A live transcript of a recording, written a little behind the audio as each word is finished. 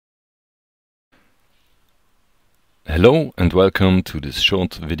Hello and welcome to this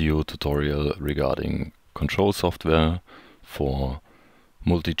short video tutorial regarding control software for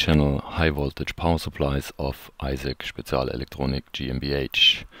multi-channel high voltage power supplies of iseg Spezialelektronik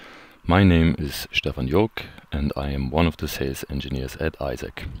GmbH. My name is Stefan Jog and I am one of the sales engineers at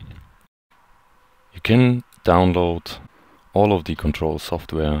iseg. You can download all of the control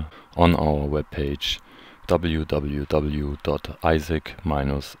software on our webpage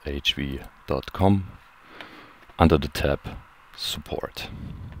www.iseg-hv.com under the tab Support.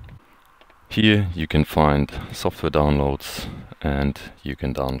 Here you can find software downloads and you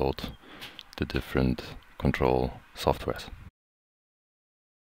can download the different control softwares.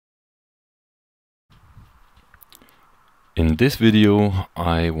 In this video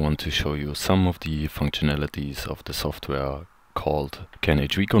I want to show you some of the functionalities of the software called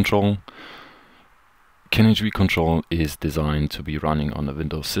CAN-HV Control. CAN-HV Control is designed to be running on a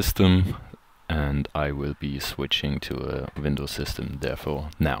Windows system, and I will be switching to a Windows system therefore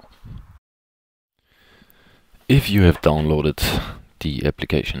now. If you have downloaded the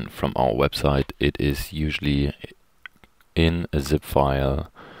application from our website, it is usually in a zip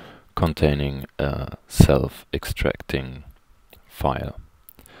file containing a self-extracting file.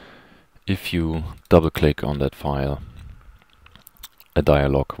 If you double click on that file, a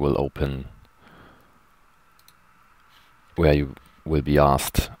dialog will open where you will be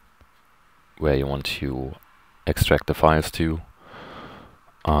asked where you want to extract the files to.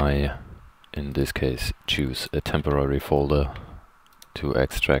 I, in this case, choose a temporary folder to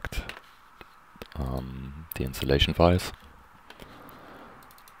extract the installation files.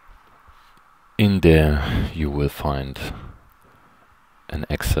 In there you will find an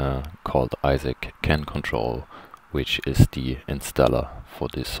exe called iseg CAN Control, which is the installer for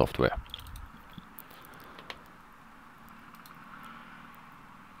this software.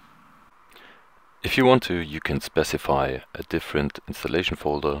 If you want to, you can specify a different installation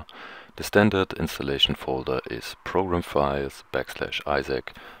folder. The standard installation folder is program files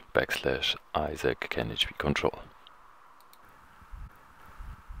 /iseg /iseg CAN-HV Control.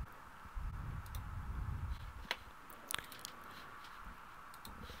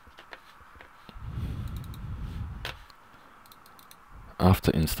 After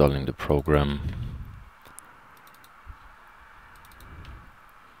installing the program,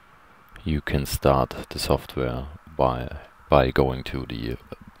 you can start the software by going to the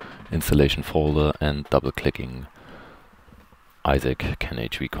installation folder and double clicking iseg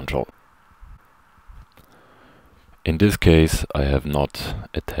CAN-HV Control. In this case I have not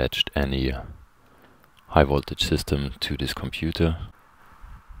attached any high voltage system to this computer,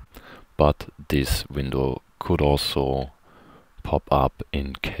 but this window could also pop up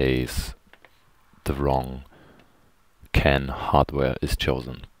in case the wrong CAN hardware is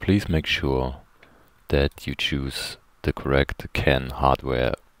chosen. Please make sure that you choose the correct CAN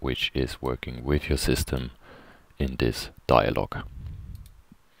hardware which is working with your system in this dialog.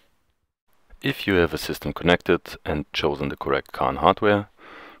 If you have a system connected and chosen the correct CAN hardware,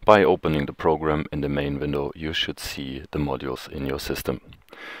 by opening the program in the main window you should see the modules in your system.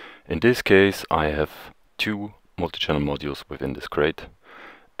 In this case I have two multi-channel modules within this crate,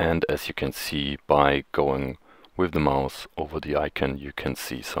 and as you can see, by going with the mouse over the icon you can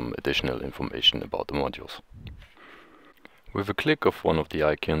see some additional information about the modules. With a click of one of the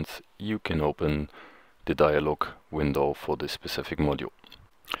icons you can open the dialog window for this specific module.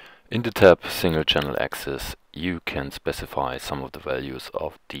 In the tab Single Channel Access you can specify some of the values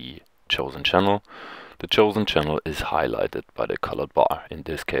of the chosen channel. The chosen channel is highlighted by the colored bar. In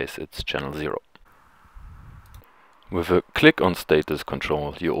this case it's channel 0. With a click on Status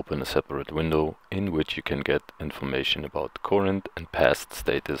Control you open a separate window in which you can get information about current and past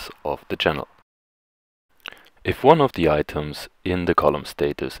status of the channel. If one of the items in the column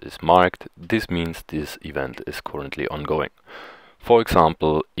Status is marked, this means this event is currently ongoing. For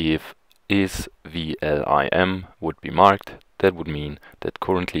example, if isVLIM would be marked, that would mean that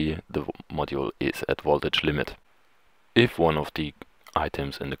currently the module is at voltage limit. If one of the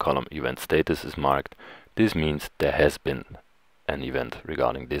items in the column Event Status is marked, this means there has been an event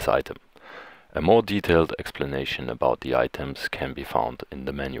regarding this item. A more detailed explanation about the items can be found in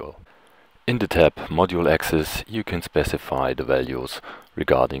the manual. In the tab Module Access you can specify the values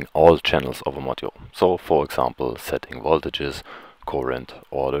regarding all channels of a module. So for example setting voltages, current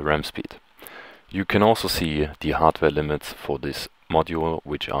or the RAM speed. You can also see the hardware limits for this module,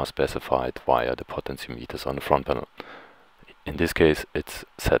 which are specified via the potentiometers on the front panel. In this case it's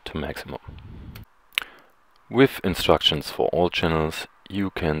set to maximum. With instructions for all channels you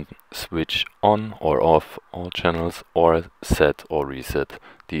can switch on or off all channels or set or reset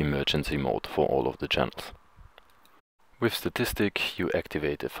the emergency mode for all of the channels. With statistic, you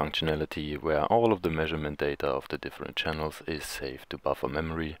activate a functionality where all of the measurement data of the different channels is saved to buffer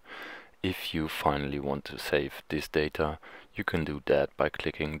memory. If you finally want to save this data, you can do that by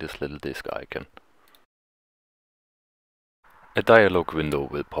clicking this little disk icon. A dialog window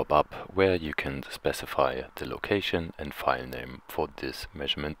will pop up where you can specify the location and file name for this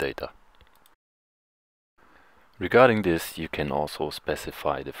measurement data. Regarding this, you can also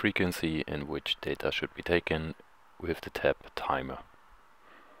specify the frequency in which data should be taken with the tab Timer.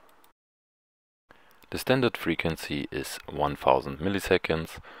 The standard frequency is 1000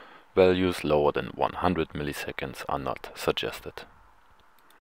 milliseconds. Values lower than 100 milliseconds are not suggested.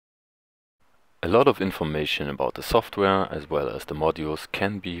 A lot of information about the software as well as the modules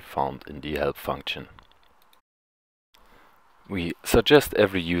can be found in the help function. We suggest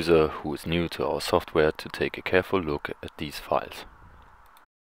every user who is new to our software to take a careful look at these files.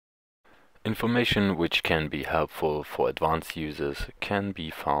 Information which can be helpful for advanced users can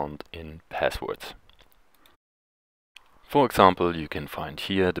be found in passwords. For example, you can find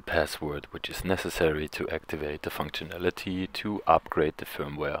here the password which is necessary to activate the functionality to upgrade the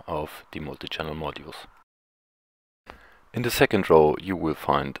firmware of the multi-channel modules. In the second row, you will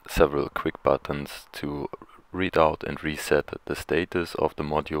find several quick buttons to read out and reset the status of the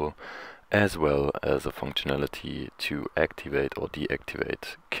module, as well as a functionality to activate or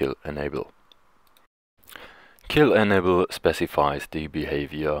deactivate Kill Enable. Kill Enable specifies the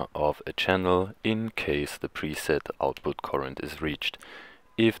behavior of a channel in case the preset output current is reached.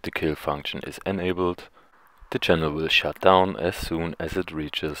 If the kill function is enabled, the channel will shut down as soon as it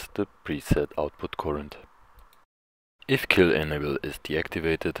reaches the preset output current. If Kill Enable is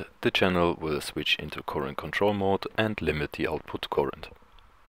deactivated, the channel will switch into current control mode and limit the output current.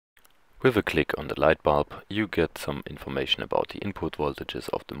 With a click on the light bulb, you get some information about the input voltages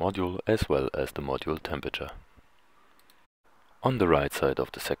of the module as well as the module temperature. On the right side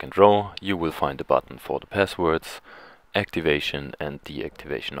of the second row, you will find a button for the passwords, activation and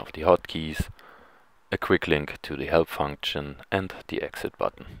deactivation of the hotkeys, a quick link to the help function and the exit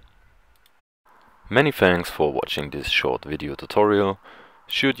button. Many thanks for watching this short video tutorial.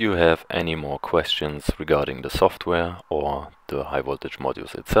 Should you have any more questions regarding the software or the high voltage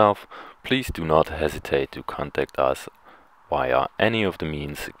modules itself, please do not hesitate to contact us via any of the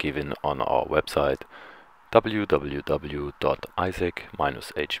means given on our website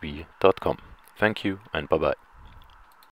www.iseg-hv.com. Thank you and bye bye.